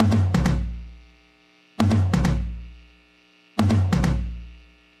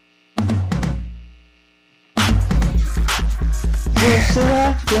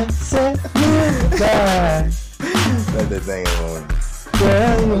Let that thing on.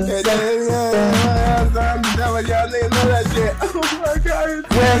 Okay, y'all niggas know that shit. Oh my god.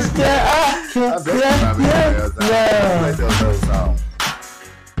 I bet you probably know those songs.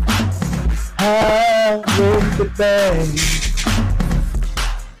 How will the bang?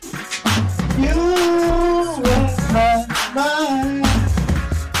 You were my mind.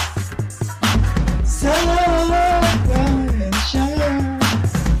 Celebration.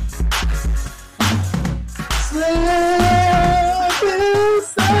 Slip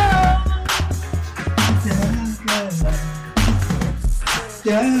inside.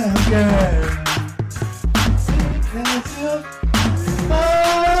 Yeah, girl. Because you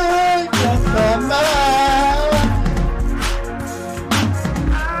mind of my mind.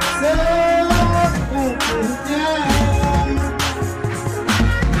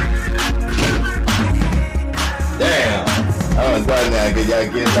 Damn. I'm done now. Cause y'all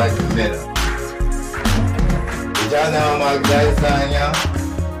get like the middle. Did y'all know my dad's son, y'all?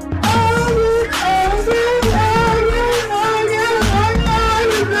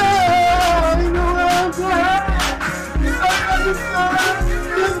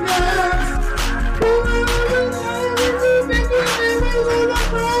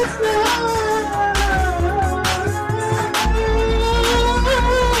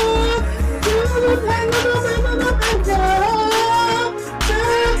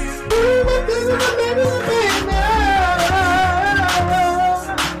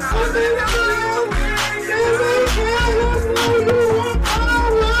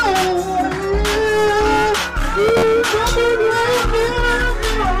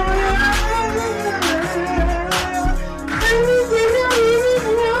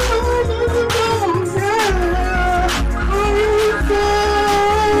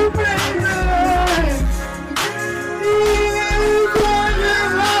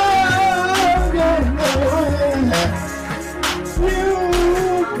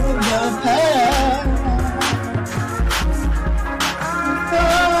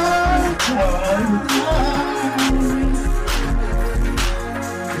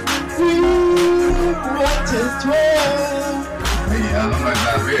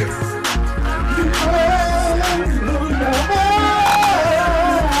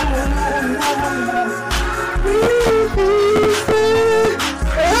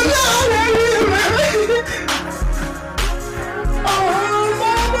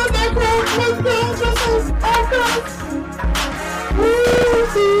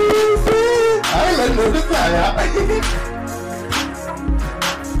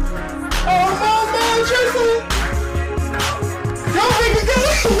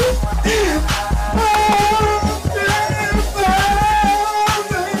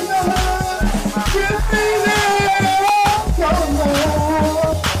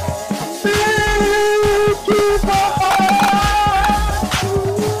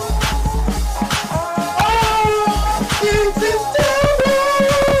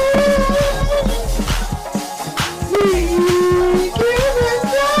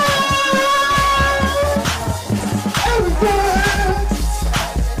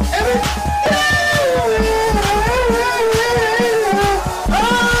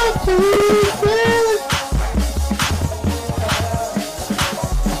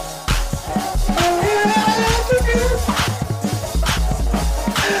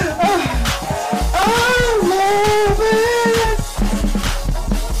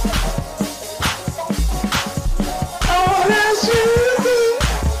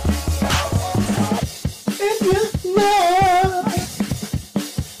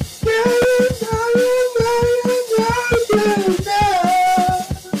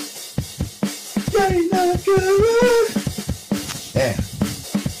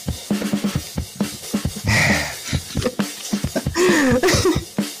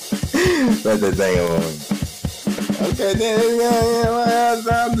 Let that thing on. Okay, then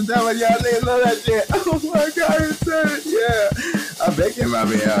y'all niggas know that shit. Oh my god, it's yeah. I bet you might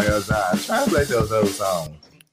be out here trying to play those old songs.